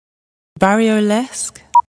Bereolesque.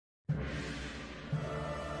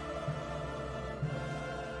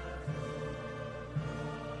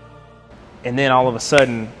 And then all of a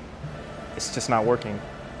sudden, it's just not working.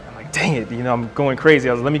 I'm like, dang it, I'm going crazy.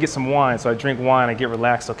 I was like, let me get some wine. So I drink wine, I get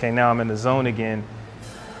relaxed. Okay, now I'm in the zone again.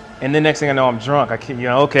 And then next thing I know, I'm drunk. I can't,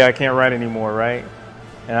 okay, I can't write anymore, right?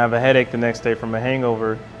 And I have a headache the next day from a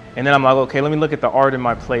hangover. And then I'm like, okay, let me look at the art in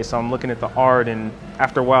my place. So I'm looking at the art, and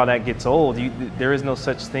after a while that gets old. There is no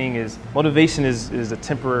such thing as, motivation is a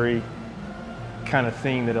temporary kind of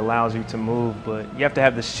thing that allows you to move, but you have to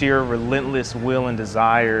have the sheer relentless will and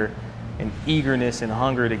desire and eagerness and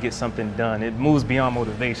hunger to get something done. It moves beyond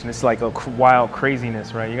motivation. It's like a wild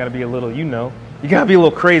craziness, right? You gotta be a little, you gotta be a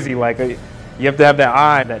little crazy. Like you have to have that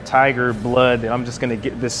eye, that tiger blood that I'm just gonna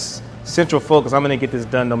get this central focus. I'm gonna get this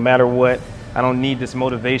done no matter what. I don't need this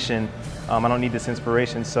motivation. I don't need this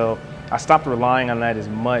inspiration. So I stopped relying on that as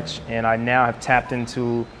much, and I now have tapped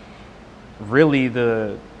into really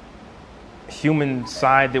the human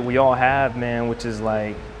side that we all have, man, which is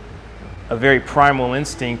like a very primal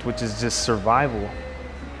instinct, which is just survival.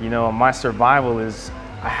 My survival is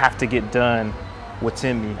I have to get done what's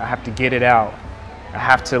in me. I have to get it out. I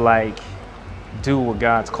have to do what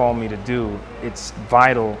God's called me to do. It's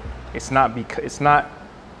vital. It's not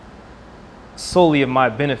solely of my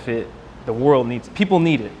benefit. The world needs, people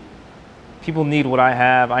need it. People need what I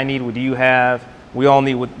have. I need what you have. We all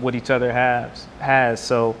need what each other has.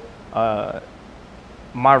 So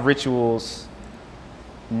my rituals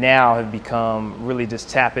now have become really just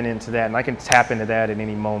tapping into that, and I can tap into that at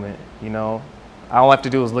any moment. All I have to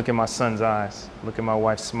do is look in my son's eyes, look at my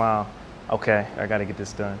wife's smile. Okay, I got to get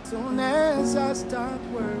this done. Soon as I start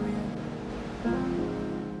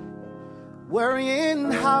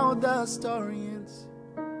worrying how the story ends,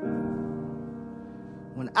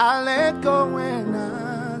 when I let go and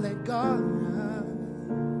I let God,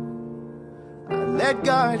 I let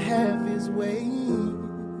God have His way.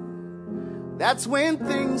 That's when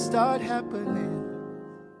things start happening.